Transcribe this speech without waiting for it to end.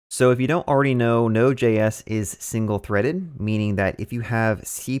So if you don't already know, Node.js is single-threaded, meaning that if you have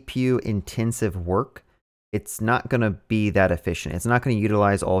CPU-intensive work, it's not going to be that efficient. It's not going to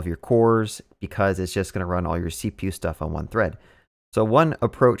utilize all of your cores because it's just going to run all your CPU stuff on one thread. So one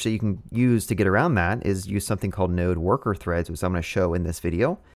approach that you can use to get around that is use something called node worker threads, which I'm going to show in this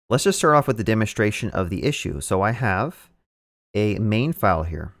video. Let's just start off with the demonstration of the issue. So I have a main file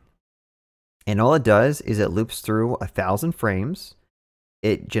here, and all it does is it loops through 1,000 frames.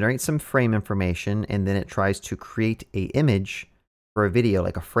 It generates some frame information, and then it tries to create an image for a video,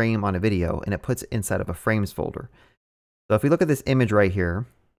 like a frame on a video, and it puts it inside of a frames folder. So if we look at this image right here,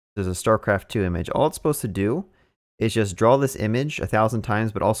 there's a StarCraft 2 image. All it's supposed to do is just draw this image 1,000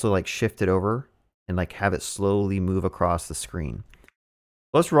 times, but also like shift it over and like have it slowly move across the screen.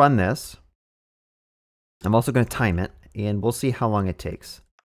 Let's run this. I'm also going to time it, and we'll see how long it takes.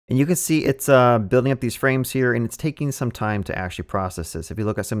 And you can see it's building up these frames here, and it's taking some time to actually process this. If you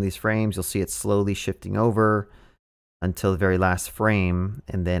look at some of these frames, you'll see it slowly shifting over until the very last frame,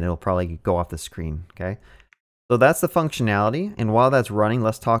 and then it'll probably go off the screen, okay? So that's the functionality, and while that's running,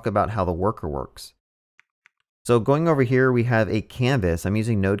 let's talk about how the worker works. So going over here, we have a canvas. I'm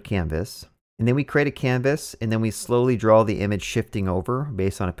using Node Canvas, and then we create a canvas, and then we slowly draw the image shifting over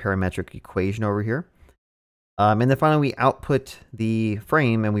based on a parametric equation over here. And then finally, we output the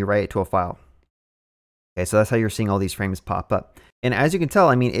frame and we write it to a file. Okay, so that's how you're seeing all these frames pop up. And as you can tell,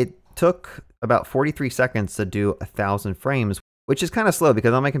 I mean, it took about 43 seconds to do 1,000 frames, which is kind of slow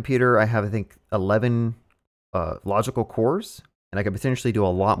because on my computer, I have, I think, 11 logical cores, and I could potentially do a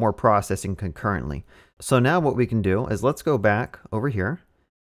lot more processing concurrently. So now what we can do is let's go back over here,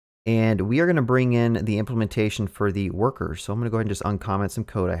 and we are going to bring in the implementation for the workers. So I'm going to go ahead and just uncomment some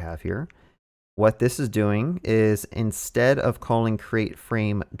code I have here. What this is doing is instead of calling create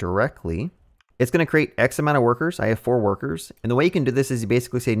frame directly, it's going to create X amount of workers. I have 4 workers. And the way you can do this is you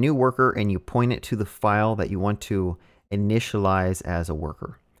basically say new worker and you point it to the file that you want to initialize as a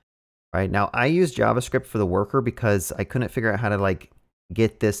worker. Right now, I use JavaScript for the worker because I couldn't figure out how to like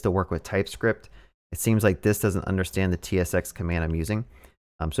get this to work with TypeScript. It seems like this doesn't understand the TSX command I'm using.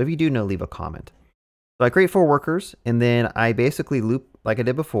 So if you do know, leave a comment. So I create 4 workers, and then I basically loop like I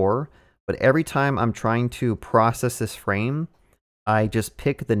did before. But every time I'm trying to process this frame, I just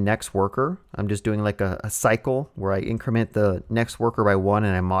pick the next worker. I'm just doing like a cycle where I increment the next worker by 1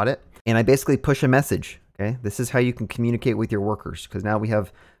 and I mod it. And I basically push a message. Okay, this is how you can communicate with your workers, because now we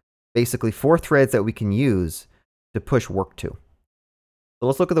have basically 4 threads that we can use to push work to. So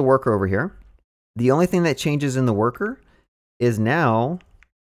let's look at the worker over here. The only thing that changes in the worker is now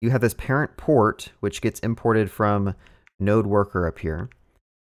you have this parent port, which gets imported from node worker up here.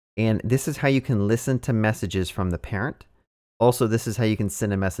 And this is how you can listen to messages from the parent. Also, this is how you can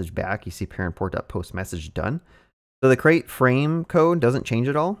send a message back. You see parent port.post message done. So the create frame code doesn't change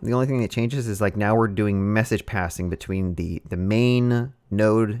at all. The only thing that changes is like now we're doing message passing between the main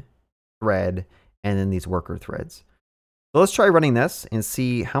node thread and then these worker threads. So let's try running this and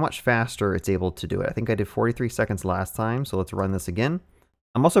see how much faster it's able to do it. I think I did 43 seconds last time, so let's run this again.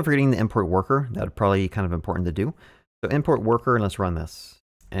 I'm also forgetting the import worker. That would probably be kind of important to do. So import worker, and let's run this.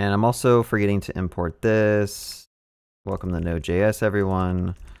 And I'm also forgetting to import this. Welcome to Node.js,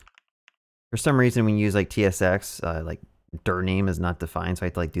 everyone. For some reason, when you use like TSX, like dir name is not defined, so I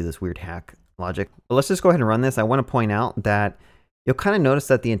have to like do this weird hack logic. But let's just go ahead and run this. I want to point out that you'll kind of notice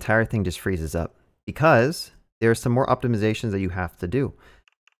that the entire thing just freezes up because there's some more optimizations that you have to do.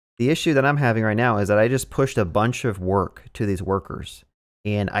 The issue that I'm having right now is that I just pushed a bunch of work to these workers,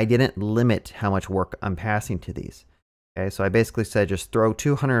 and I didn't limit how much work I'm passing to these. Okay, so I basically said just throw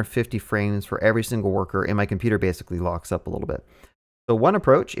 250 frames for every single worker, and my computer basically locks up a little bit. So one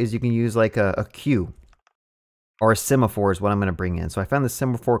approach is you can use like a queue or a semaphore is what I'm going to bring in. So I found the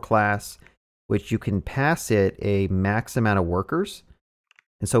semaphore class, which you can pass it a max amount of workers.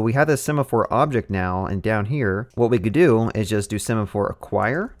 And so we have this semaphore object now, and down here, what we could do is just do semaphore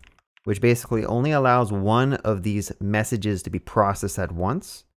acquire, which basically only allows one of these messages to be processed at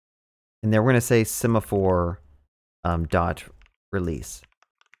once. And then we're going to say semaphore dot release.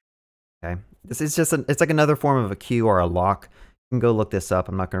 Okay, this is just it's like another form of a queue or a lock. You can go look this up.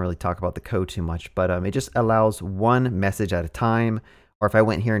 I'm not going to really talk about the code too much, but it just allows one message at a time. Or if I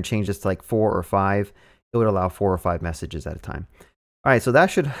went here and changed this to like 4 or 5, it would allow 4 or 5 messages at a time. All right, so that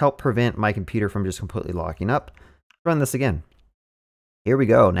should help prevent my computer from just completely locking up. Let's run this again. Here we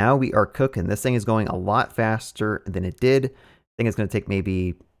go. Now we are cooking. This thing is going a lot faster than it did. I think it's going to take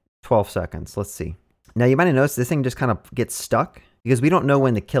maybe 12 seconds. Let's see. Now you might have noticed this thing just kind of gets stuck because we don't know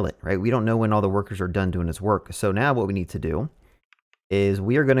when to kill it, right? We don't know when all the workers are done doing its work. So now what we need to do is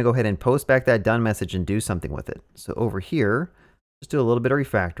we are going to go ahead and post back that done message and do something with it. So over here, Just do a little bit of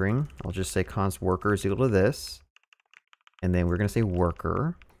refactoring. I'll just say const worker is equal to this. And then we're going to say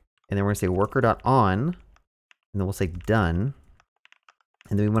worker. And then we're going to say worker.on. And then we'll say done.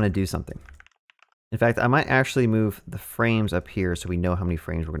 And then we want to do something. In fact, I might actually move the frames up here so we know how many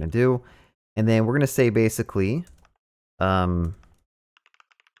frames we're going to do. And then we're going to say basically, we'll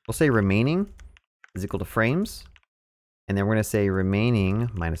say remaining is equal to frames. And then we're going to say remaining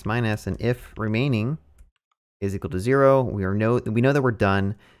minus minus. And if remaining is equal to 0, we know that we're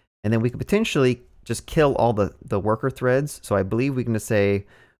done. And then we could potentially just kill all the worker threads. So I believe we can just say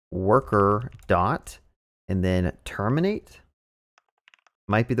worker dot and then terminate.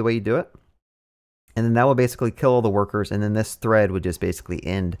 Might be the way you do it. And then that will basically kill all the workers, and then this thread would just basically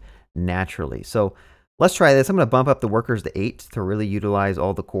end naturally. So let's try this. I'm going to bump up the workers to 8 to really utilize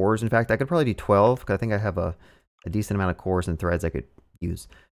all the cores. In fact, I could probably do 12 because I think I have a decent amount of cores and threads I could use.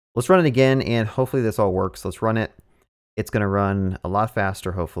 Let's run it again, and hopefully this all works. Let's run it. It's going to run a lot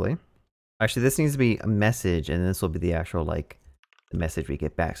faster, hopefully. Actually, this needs to be a message, and this will be the actual, like, the message we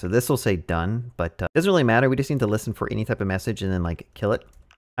get back. So this will say done, but it doesn't really matter. We just need to listen for any type of message and then, like, kill it.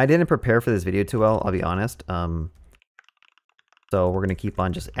 I didn't prepare for this video too well, I'll be honest. So we're going to keep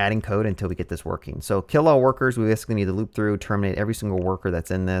on just adding code until we get this working. So kill all workers. We basically need to loop through, terminate every single worker that's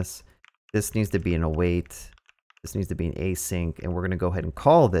in this. This needs to be an await. This needs to be an async. And we're going to go ahead and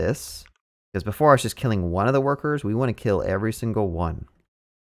call this. Because before I was just killing one of the workers, we want to kill every single one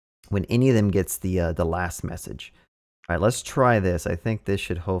when any of them gets the last message. All right, let's try this. I think this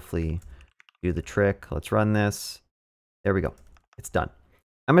should hopefully do the trick. Let's run this. There we go. It's done.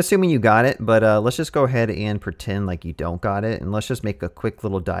 I'm assuming you got it, but let's just go ahead and pretend like you don't got it, and let's just make a quick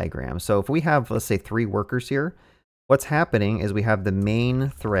little diagram. So if we have, let's say, 3 workers here, what's happening is we have the main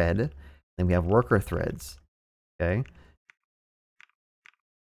thread, then we have worker threads, okay?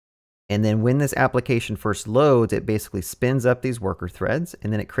 And then when this application first loads, it basically spins up these worker threads,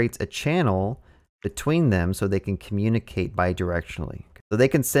 and then it creates a channel between them so they can communicate bidirectionally. So they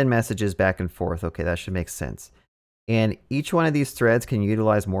can send messages back and forth. Okay, that should make sense. And each one of these threads can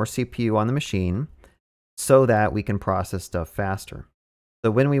utilize more CPU on the machine so that we can process stuff faster.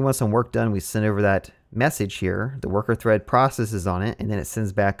 So when we want some work done, we send over that message here. The worker thread processes on it, and then it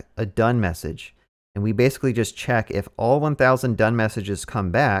sends back a done message. And we basically just check if all 1,000 done messages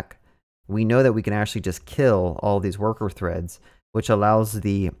come back, we know that we can actually just kill all these worker threads, which allows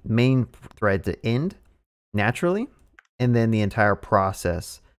the main thread to end naturally, and then the entire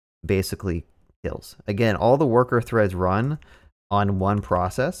process basically kills. Again, all the worker threads run on one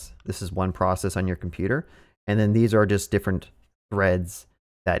process. This is one process on your computer. And then these are just different threads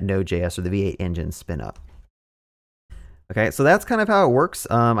that Node.js or the V8 engine spin up. Okay, so that's kind of how it works.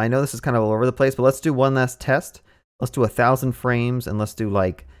 I know this is kind of all over the place, but let's do one last test. Let's do 1,000 frames and let's do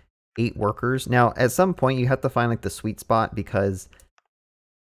like 8 workers. Now, at some point you have to find like the sweet spot because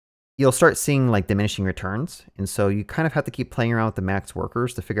you'll start seeing like diminishing returns. And so you kind of have to keep playing around with the max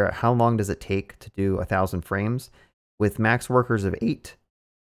workers to figure out how long does it take to do 1,000 frames. With max workers of 8,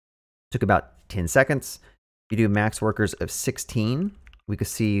 took about 10 seconds. If you do max workers of 16, we could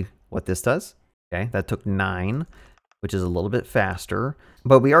see what this does. Okay, that took 9, which is a little bit faster,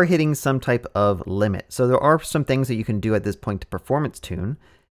 but we are hitting some type of limit. So there are some things that you can do at this point to performance tune.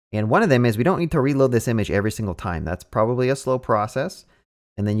 And one of them is we don't need to reload this image every single time. That's probably a slow process.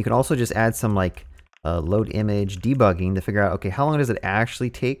 And then you can also just add some like load image debugging to figure out, okay, how long does it actually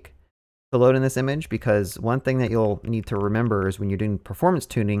take to load in this image? Because one thing that you'll need to remember is when you're doing performance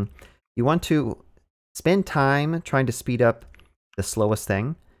tuning, you want to spend time trying to speed up the slowest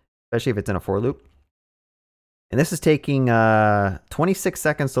thing, especially if it's in a for loop. And this is taking 26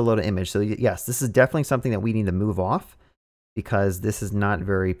 seconds to load an image. So yes, this is definitely something that we need to move off because this is not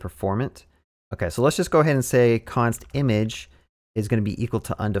very performant. Okay, so let's just go ahead and say const image is going to be equal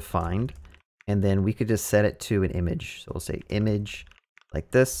to undefined. And then we could just set it to an image. So we'll say image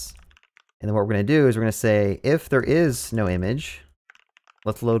like this. And then what we're going to do is we're going to say, if there is no image,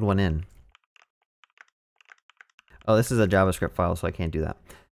 let's load one in. Oh, this is a JavaScript file, so I can't do that.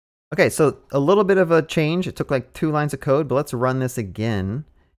 Okay, so a little bit of a change. It took like 2 lines of code, but let's run this again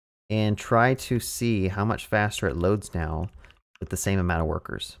and try to see how much faster it loads now with the same amount of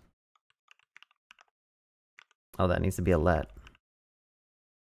workers. Oh, that needs to be a let.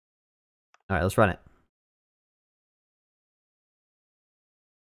 All right, let's run it.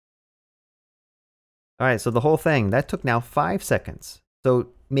 All right, so the whole thing, that took now 5 seconds. So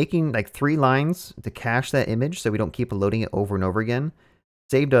making like 3 lines to cache that image so we don't keep loading it over and over again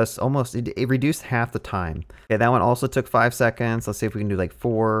saved us almost, it reduced half the time. Okay, that one also took 5 seconds. Let's see if we can do like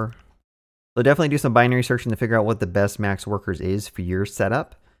 4. So definitely do some binary searching to figure out what the best max workers is for your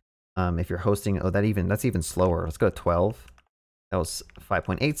setup. If you're hosting, oh, that's even slower. Let's go to 12. That was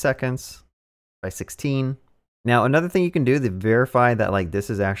 5.8 seconds by 16. Now, another thing you can do to verify that like this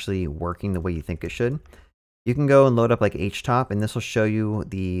is actually working the way you think it should, you can go and load up like htop, and this will show you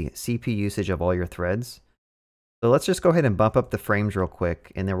the CPU usage of all your threads. So let's just go ahead and bump up the frames real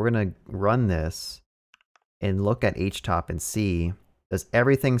quick, and then we're going to run this and look at htop and see, does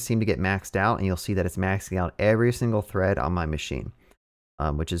everything seem to get maxed out? And you'll see that it's maxing out every single thread on my machine,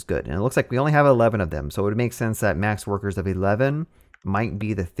 which is good. And it looks like we only have 11 of them. So it would make sense that max workers of 11 might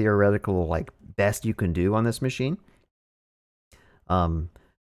be the theoretical like best you can do on this machine. So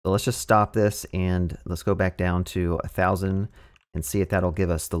let's just stop this and let's go back down to 1,000 and see if that'll give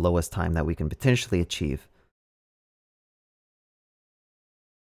us the lowest time that we can potentially achieve.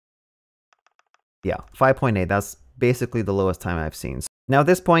 Yeah, 5.8, that's basically the lowest time I've seen. Now at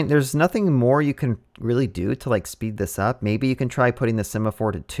this point, there's nothing more you can really do to like speed this up. Maybe you can try putting the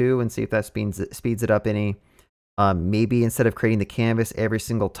semaphore to 2 and see if that speeds it up any. Maybe instead of creating the canvas every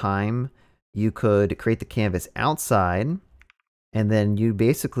single time, you could create the canvas outside, and then you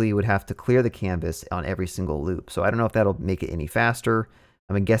basically would have to clear the canvas on every single loop. So I don't know if that'll make it any faster.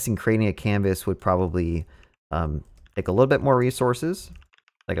 I'm guessing creating a canvas would probably take a little bit more resources.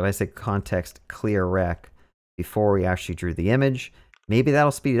 Like if I say context clear rec before we actually drew the image, maybe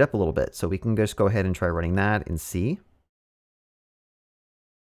that'll speed it up a little bit. So we can just go ahead and try running that and see.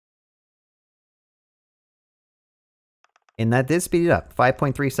 And that did speed it up,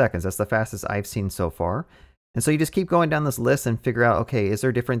 5.3 seconds. That's the fastest I've seen so far. And so you just keep going down this list and figure out, okay, is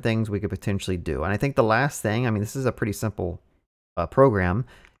there different things we could potentially do? And I think the last thing, I mean, this is a pretty simple program.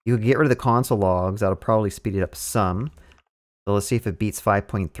 You could get rid of the console logs. That'll probably speed it up some. So let's see if it beats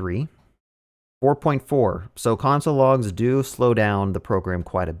 5.3. 4.4. So console logs do slow down the program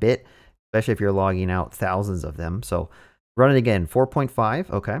quite a bit, especially if you're logging out thousands of them. So run it again,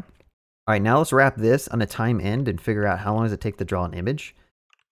 4.5, okay. All right, now let's wrap this on a time end and figure out how long does it take to draw an image.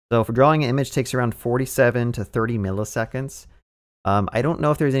 So for drawing an image takes around 47 to 30 milliseconds. I don't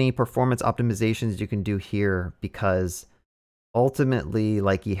know if there's any performance optimizations you can do here because ultimately,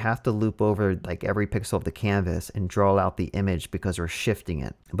 like you have to loop over like every pixel of the canvas and draw out the image because we're shifting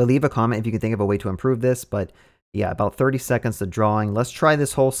it. But leave a comment if you can think of a way to improve this. But yeah, about 30 seconds to drawing. Let's try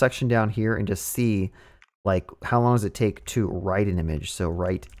this whole section down here and just see like how long does it take to write an image. So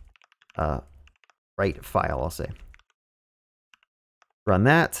write file, I'll say. Run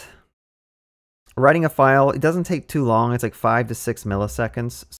that. Writing a file, it doesn't take too long. It's like 5 to 6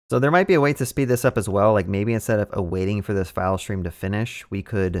 milliseconds. So there might be a way to speed this up as well. Like maybe instead of waiting for this file stream to finish, we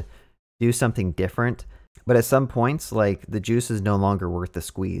could do something different. But at some points, like the juice is no longer worth the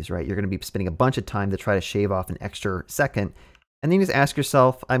squeeze, right? You're going to be spending a bunch of time to try to shave off an extra second. And then you just ask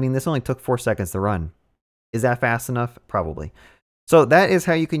yourself, I mean, this only took 4 seconds to run. Is that fast enough? Probably. So that is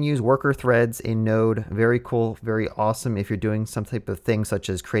how you can use worker threads in Node. Very cool, very awesome if you're doing some type of thing such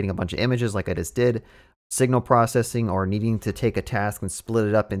as creating a bunch of images like I just did, signal processing, or needing to take a task and split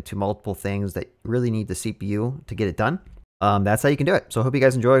it up into multiple things that really need the CPU to get it done. That's how you can do it. So I hope you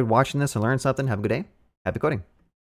guys enjoyed watching this and learned something. Have a good day. Happy coding.